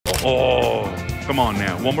Oh, come on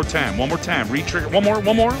now. One more time. One more time. Re-trigger. One more.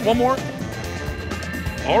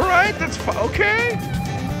 All right, that's fine. Okay.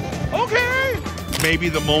 Maybe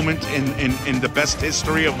the moment in the best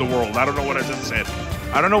history of the world. I don't know what I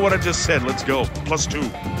just said. Let's go.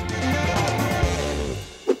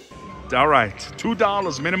 +2. All right.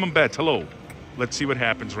 $2 minimum bet. Hello. Let's see what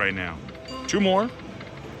happens right now. 2 more.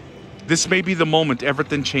 This may be the moment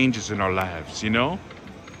everything changes in our lives, you know?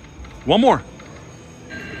 1 more.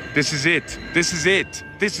 This is it. 2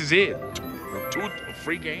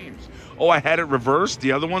 free games. Oh, I had it reversed.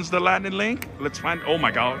 The other one's the Lightning Link. Let's find. Oh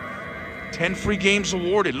my God. 10 free games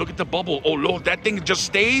awarded. Look at the bubble. Oh Lord, that thing just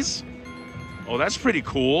stays? Oh, that's pretty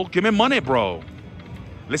cool. Give me money, bro.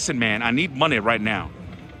 Listen, man, I need money right now.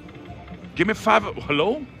 Give me 5.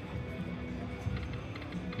 Hello?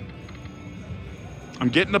 I'm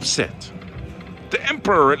getting upset. The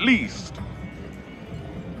Emperor, at least.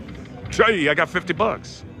 Hey, I got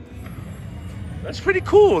 $50. That's pretty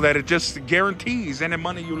cool that it just guarantees any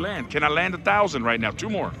money you land. Can I land 1,000 right now? 2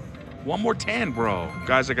 more. 1 more 10, bro.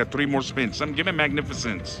 Guys, I got 3 more spins. Give me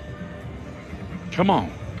magnificence. Come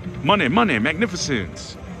on. Money,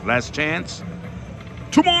 magnificence. Last chance.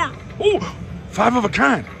 2 more. Oh, 5 of a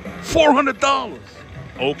kind. $400.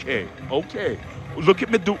 Okay. Look at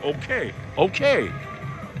me do. Okay.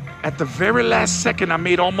 At the very last second, I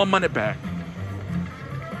made all my money back.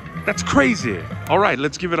 That's crazy. All right,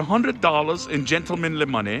 let's give it $100 in gentlemanly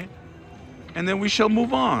money, and then we shall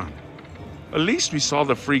move on. At least we saw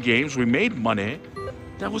the free games. We made money.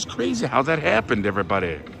 That was crazy how that happened,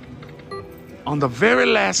 everybody. On the very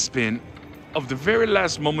last spin of the very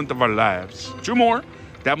last moment of our lives. 2 more.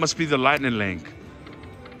 That must be the Lightning Link.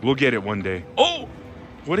 We'll get it one day. Oh,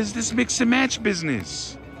 what is this mix and match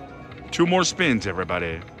business? 2 more spins,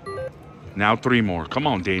 everybody. Now 3 more. Come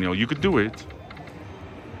on, Daniel. You could do it.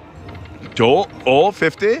 Oh,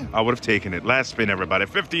 50? I would have taken it. Last spin, everybody.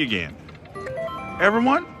 50 again.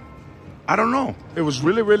 Everyone? I don't know. It was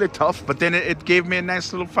really, really tough, but then it gave me a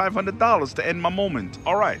nice little $500 to end my moment.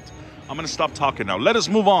 All right. I'm going to stop talking now. Let us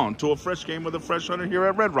move on to a fresh game with a fresh hunter here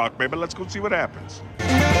at Red Rock, baby. Let's go see what happens.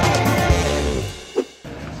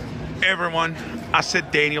 Everyone, I said,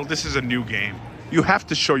 Daniel, this is a new game. You have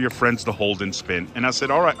to show your friends the hold and spin. And I said,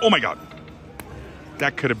 all right. Oh, my God.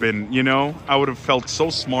 That could have been, you know, I would have felt so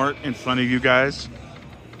smart in front of you guys.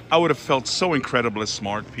 I would have felt so incredibly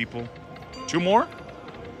smart, people. 2 more?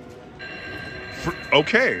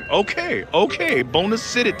 Okay. Bonus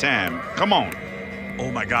city time. Come on. Oh,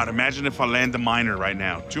 my God. Imagine if I land the minor right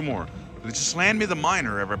now. 2 more. Just land me the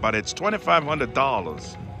minor, everybody. It's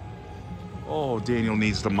 $2,500. Oh, Daniel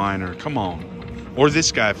needs the minor. Come on. Or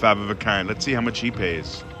this guy, 5 of a kind. Let's see how much he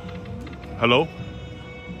pays. Hello?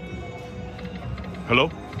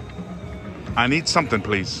 I need something,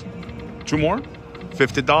 please. 2 more?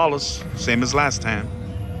 $50. Same as last time.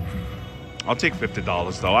 I'll take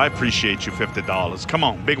 $50, though. I appreciate you, $50. Come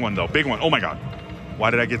on. Big one, though. Big one. Oh, my God. Why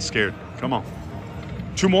did I get scared? Come on.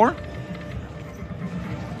 2 more?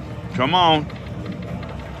 Come on.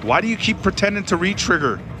 Why do you keep pretending to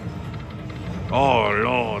re-trigger? Oh,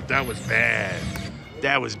 Lord. That was bad.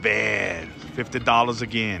 $50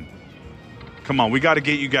 again. Come on, we got to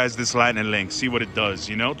get you guys this Lightning Link. See what it does,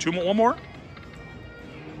 you know? 2 more, 1 more?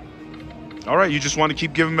 All right, you just want to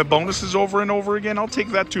keep giving me bonuses over and over again? I'll take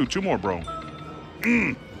that too. 2 more, bro.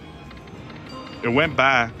 It went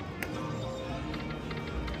by.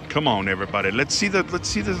 Come on, everybody. Let's see the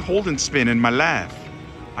hold and spin in my life.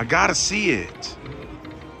 I got to see it.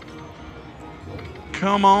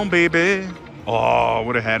 Come on, baby. Oh, I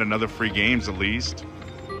would have had another free games at least.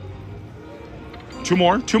 2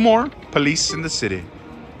 more. Police in the city.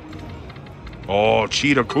 Oh,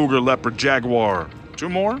 cheetah, cougar, leopard, jaguar. 2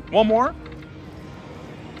 more. 1 more.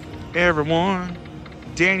 Everyone.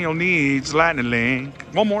 Daniel needs Lightning Link.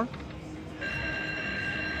 1 more.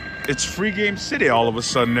 It's free game city all of a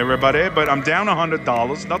sudden, everybody. But I'm down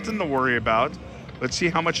 $100. Nothing to worry about. Let's see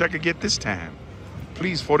how much I could get this time.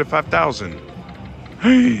 Please, 45,000.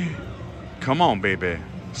 Hey, come on, baby.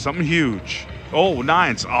 Something huge. Oh,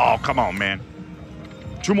 9s. Oh, come on, man.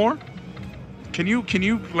 2 more. Can you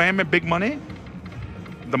land me big money?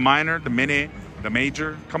 The minor, the mini, the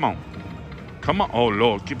major. Come on. Oh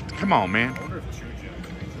Lord, come on, man.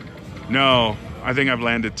 No, I think I've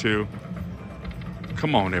landed 2.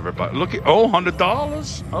 Come on, everybody. Look at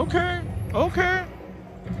 $100.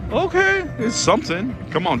 Okay. It's something.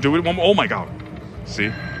 Come on, do it one more. Oh my God. See?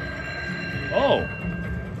 Oh.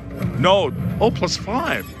 No. Oh,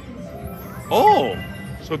 +5. Oh.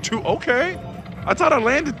 So 2. Okay. I thought I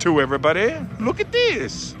landed 2, everybody. Look at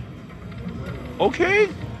this. Okay.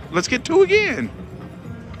 Let's get 2 again.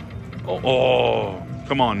 Oh,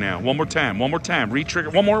 Come on now. One more time. One more time. Re-trigger.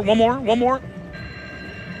 One more. One more. One more.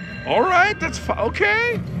 All right. That's fine.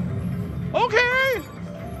 Okay. Okay.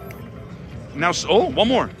 Now, oh, one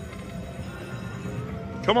more.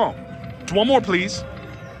 Come on. One more, please.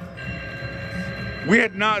 We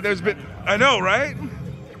had not, there's been, I know, right?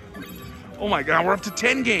 Oh my God, we're up to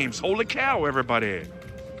 10 games. Holy cow, everybody.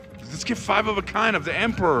 Let's get 5 of a kind of the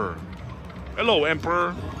Emperor. Hello,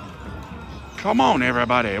 Emperor. Come on,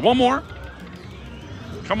 everybody. One more.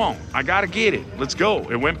 Come on, I gotta get it. Let's go.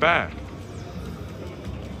 It went bad.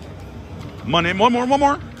 Money, one more, one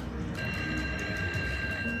more.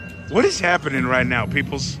 What is happening right now,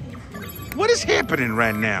 peoples? What is happening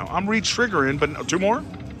right now? I'm re-triggering, but no, 2 more?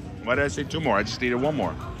 Why did I say 2 more? I just needed 1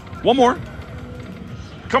 more. 1 more.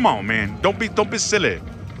 Come on, man. Don't be silly.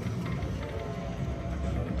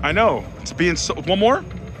 I know. It's being so. 1 more?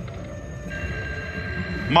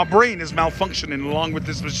 My brain is malfunctioning along with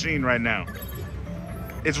this machine right now.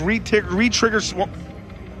 It's re-trigger.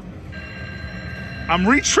 I'm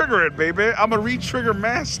re-triggering, baby. I'm a re-trigger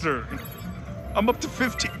master. I'm up to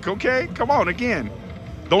 15, okay? Come on, again.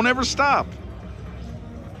 Don't ever stop.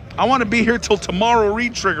 I want to be here till tomorrow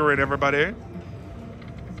re-triggering, everybody.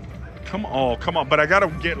 Come on, come on. But I got to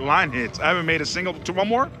get line hits. I haven't made a single. 1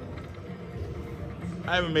 more?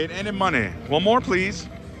 I haven't made any money. 1 more, please.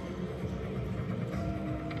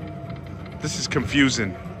 This is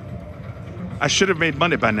confusing. I should have made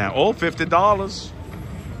money by now. Oh, $50.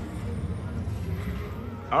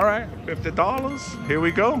 All right, $50. Here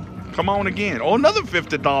we go. Come on again. Oh, another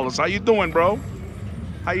 $50. How you doing, bro?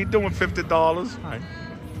 How you doing, $50? Hi.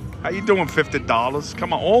 How you doing, $50?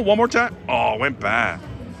 Come on. Oh, one more time. Oh, went bad.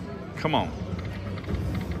 Come on.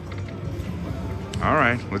 All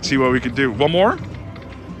right, let's see what we can do. 1 more?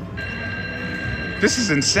 This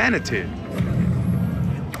is insanity.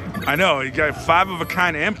 I know, you got 5 of a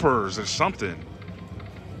kind emperors or something.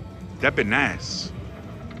 That'd be nice.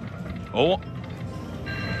 Oh.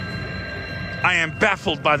 I am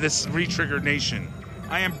baffled by this re-trigger nation.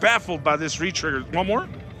 I am baffled by this re-trigger. 1 more?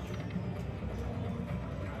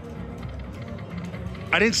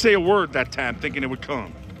 I didn't say a word that time thinking it would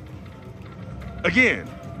come. Again.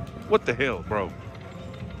 What the hell, bro?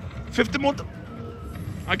 50 more?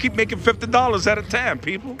 I keep making $50 at a time,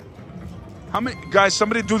 people. How many, guys,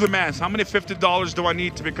 somebody do the math. How many $50 do I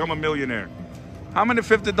need to become a millionaire? How many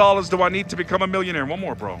 $50 do I need to become a millionaire? 1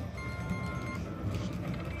 more, bro.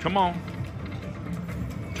 Come on.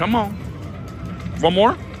 Come on. 1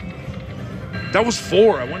 more? That was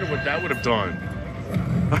 4. I wonder what that would have done.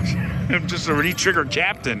 I'm just a re-trigger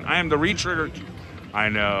captain. I am the re-trigger. I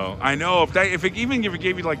know. I know. If it gave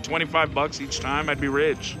you like $25 each time, I'd be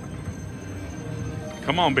rich.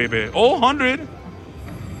 Come on, baby. Oh, 100.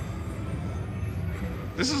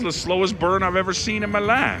 This is the slowest burn I've ever seen in my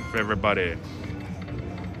life, everybody.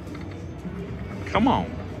 Come on.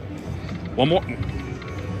 1 more.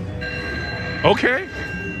 Okay.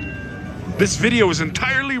 This video is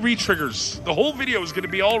entirely re-triggers. The whole video is going to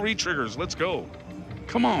be all re-triggers. Let's go.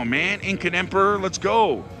 Come on, man. Incan Emperor, let's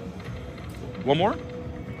go. 1 more?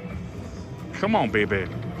 Come on, baby.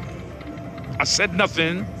 I said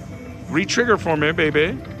nothing. Re-trigger for me,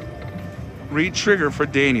 baby. Re-trigger for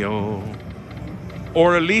Daniel.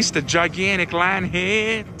 Or at least a gigantic line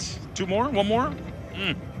hit. 2 more? 1 more?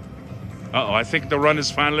 Uh-oh, I think the run is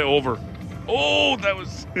finally over. Oh, that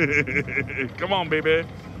was... Come on, baby.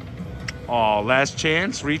 Oh, last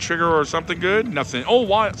chance. Re-trigger or something good? Nothing. Oh,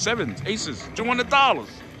 why? 7s, aces, $200.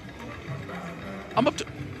 I'm up to...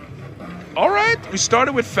 All right, we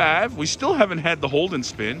started with 5. We still haven't had the hold and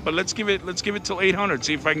spin, but let's give it till 800.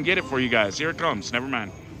 See if I can get it for you guys. Here it comes. Never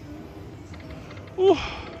mind. Ooh.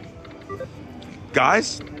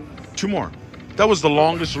 Guys, 2 more. That was the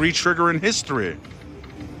longest re-trigger in history.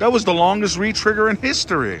 That was the longest re-trigger in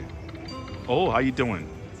history. Oh, how you doing?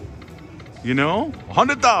 You know,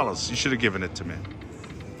 $100. You should have given it to me.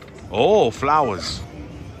 Oh, flowers.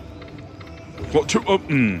 Well, 2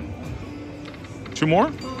 more?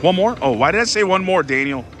 1 more? Oh, why did I say 1 more,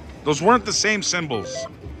 Daniel? Those weren't the same symbols.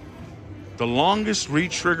 The longest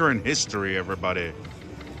re-trigger in history, everybody.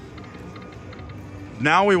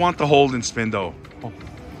 Now we want the hold and spin, though. Oh,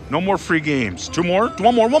 no more free games. 2 more?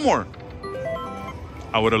 1 more, 1 more.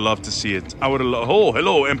 I would have loved to see it. I would have loved... Oh,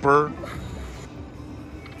 hello, Emperor.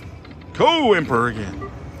 Go, Emperor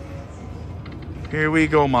again. Here we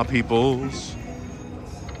go, my peoples.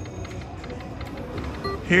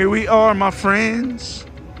 Here we are, my friends.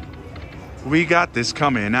 We got this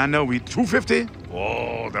coming. I know we... 250?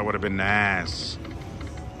 Oh, that would have been nice.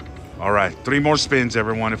 All right, 3 more spins,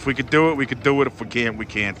 everyone. If we could do it, we could do it. If we can't, we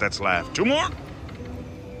can't. That's life. 2 more?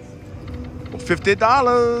 Well,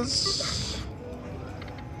 $50.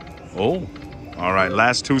 Oh, all right.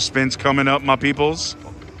 Last 2 spins coming up, my peoples.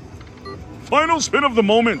 Final spin of the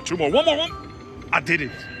moment. 2 more. One more. I did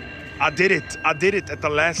it. I did it. I did it at the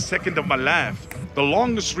last second of my life. The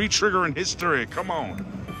longest retrigger in history. Come on.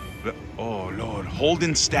 Oh, Lord.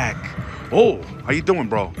 Holding stack. Oh, how you doing,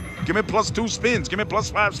 bro? Give me +2 spins. Give me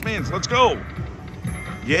 +5 spins. Let's go.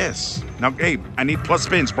 Yes. Now, hey, I need plus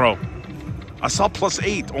spins, bro. I saw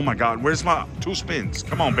 +8. Oh, my God. Where's my 2 spins?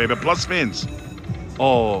 Come on, baby. Plus spins.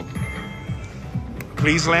 Oh.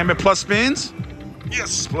 Please land me plus spins.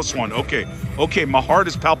 Yes. +1. Okay. Okay. My heart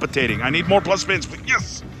is palpitating. I need more plus spins.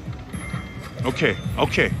 Yes. Okay.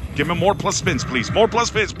 Okay. Give me more plus spins, please. More plus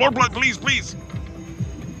spins. More plus, please, please.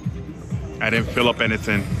 I didn't fill up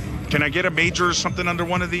anything. Can I get a major or something under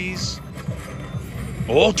one of these?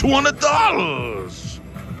 Oh, $200.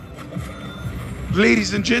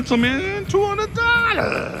 Ladies and gentlemen,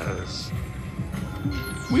 $200.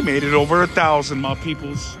 We made it over 1,000, my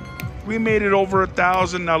peoples. We made it over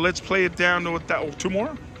 1,000. Now let's play it down to 1,000. 2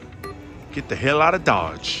 more. Get the hell out of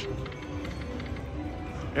Dodge.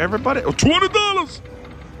 Everybody. Oh, $200.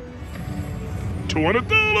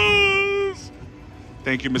 $200.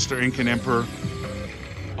 Thank you, Mr. Incan Emperor.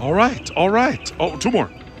 All right. All right. Oh, 2 more.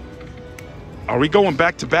 Are we going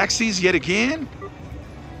back to backsies yet again?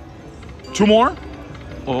 2 more.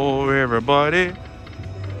 Oh, everybody.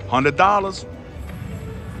 $100.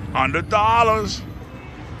 $100.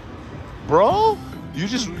 Bro,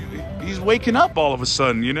 he's waking up all of a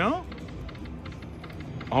sudden, you know?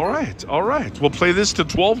 All right, all right. We'll play this to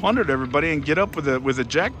 1,200, everybody, and get up with a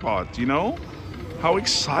jackpot, you know? How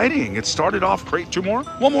exciting. It started off great. 2 more?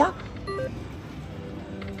 1 more?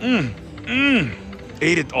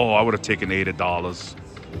 Oh, I would have taken $80.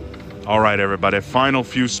 All right, everybody. Final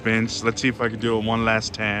few spins. Let's see if I can do it one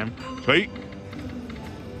last time. Play.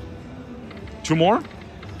 2 more?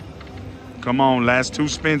 Come on, last 2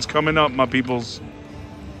 spins coming up, my peoples.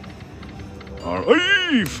 All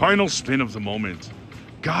right, final spin of the moment.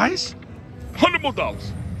 Guys, $100 more.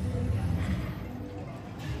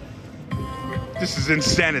 This is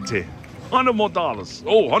insanity. $100 more.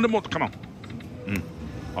 Oh, $100 more, come on.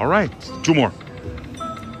 All right, 2 more.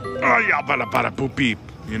 Oh, yeah, bada boop beep,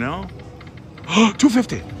 you know?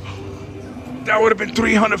 $250. That would have been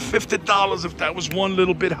 $350 if that was one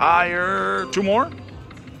little bit higher. 2 more?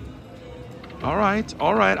 All right,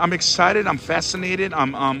 all right. I'm excited. I'm fascinated.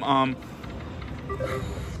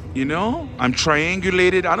 You know, I'm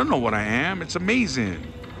triangulated. I don't know what I am. It's amazing.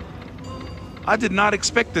 I did not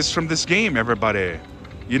expect this from this game, everybody.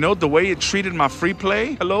 You know, the way it treated my free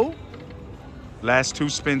play. Hello? Last 2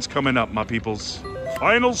 spins coming up, my peoples.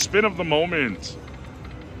 Final spin of the moment.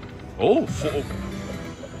 Oh,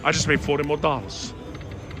 I just made $40 more.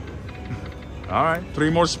 All right,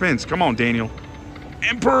 3 more spins. Come on, Daniel.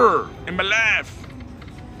 Emperor in my life.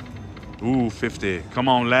 Ooh, 50. Come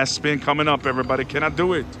on, last spin coming up, everybody. Can I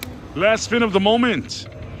do it? Last spin of the moment.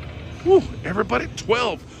 Woo, everybody,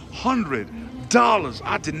 $1,200.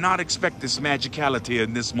 I did not expect this magicality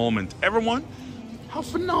in this moment. Everyone, how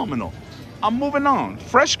phenomenal. I'm moving on.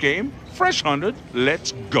 Fresh game, fresh 100.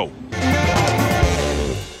 Let's go.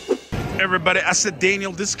 Everybody, I said,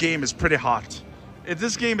 Daniel, this game is pretty hot.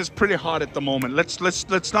 This game is pretty hot at the moment.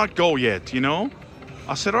 Let's not go yet, you know?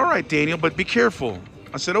 I said, all right, Daniel, but be careful.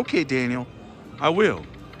 I said, okay, Daniel, I will,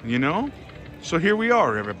 you know? So here we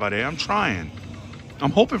are, everybody. I'm trying.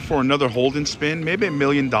 I'm hoping for another holding spin, maybe $1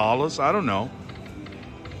 million. I don't know.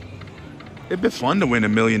 It'd be fun to win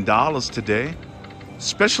 $1 million today,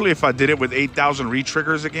 especially if I did it with 8,000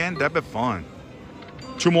 retriggers again. That'd be fun.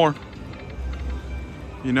 2 more.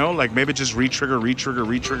 You know, like maybe just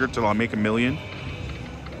retrigger till I make $1 million.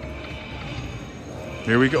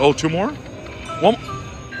 Here we go. Oh, 2 more. 1 more.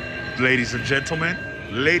 Ladies and gentlemen,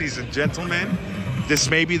 this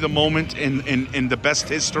may be the moment in the best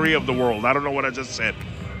history of the world. I don't know what I just said.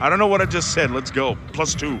 Let's go.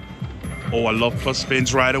 +2. Oh, I love plus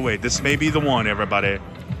spins right away. This may be the one, everybody.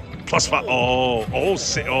 +5.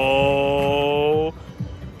 Oh.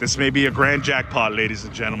 This may be a grand jackpot, ladies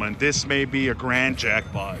and gentlemen. This may be a grand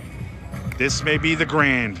jackpot. This may be the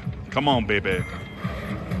grand. Come on, baby.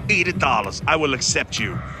 $80. I will accept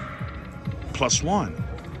you. +1.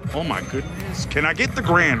 Oh my goodness. Can I get the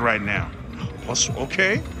grand right now?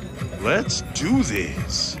 Okay. Let's do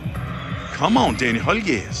this. Come on, Danny. Hell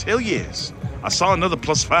yes. Hell yes. I saw another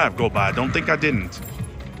 +5 go by. Don't think I didn't.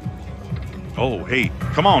 Oh, hey.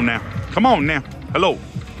 Come on now. Come on now. Hello.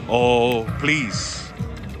 Oh, please.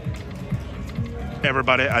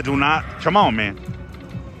 Everybody, I do not. Come on, man.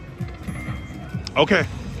 Okay.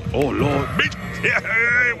 Oh, Lord.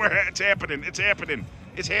 It's happening. It's happening.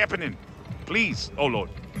 It's happening. Please. Oh, Lord.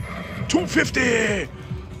 $250.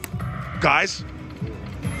 Guys.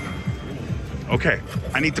 Okay,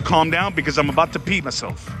 I need to calm down because I'm about to pee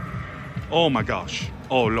myself. Oh my gosh.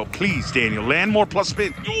 Oh, no, please, Daniel. Land more plus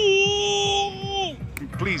spin. Ooh,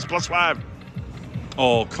 please, plus 5.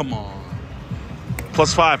 Oh, come on.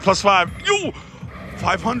 Plus 5, plus 5. Yo,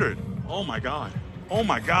 500. Oh my God. Oh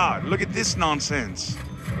my God. Look at this nonsense.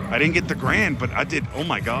 I didn't get the grand, but I did. Oh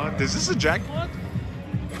my God. Is this a jackpot?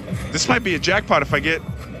 This might be a jackpot if I get.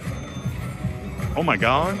 Oh my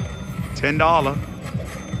God. $10.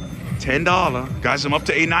 $10. Guys, I'm up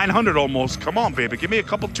to a 900 almost. Come on, baby. Give me a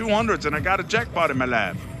couple 200s and I got a jackpot in my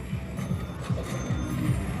lap.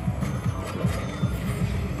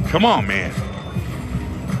 Come on, man.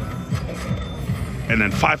 And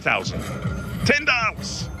then 5,000.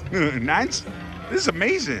 $10. Nice. This is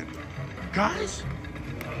amazing. Guys,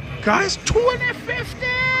 250.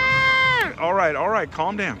 All right.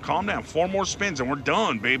 Calm down. 4 more spins and we're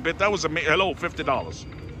done, baby. That was amazing. Hello, $50.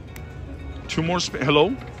 2 more spins.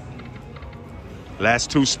 Hello?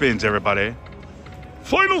 Last 2 spins, everybody.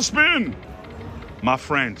 Final spin. My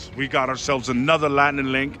friends, we got ourselves another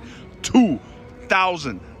Lightning Link.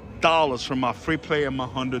 $2,000 from my free play and my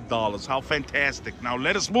 $100. How fantastic. Now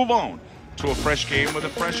let us move on to a fresh game with a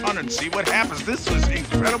fresh 100 and see what happens. This was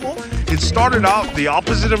incredible. It started out the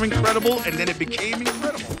opposite of incredible, and then it became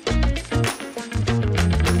incredible.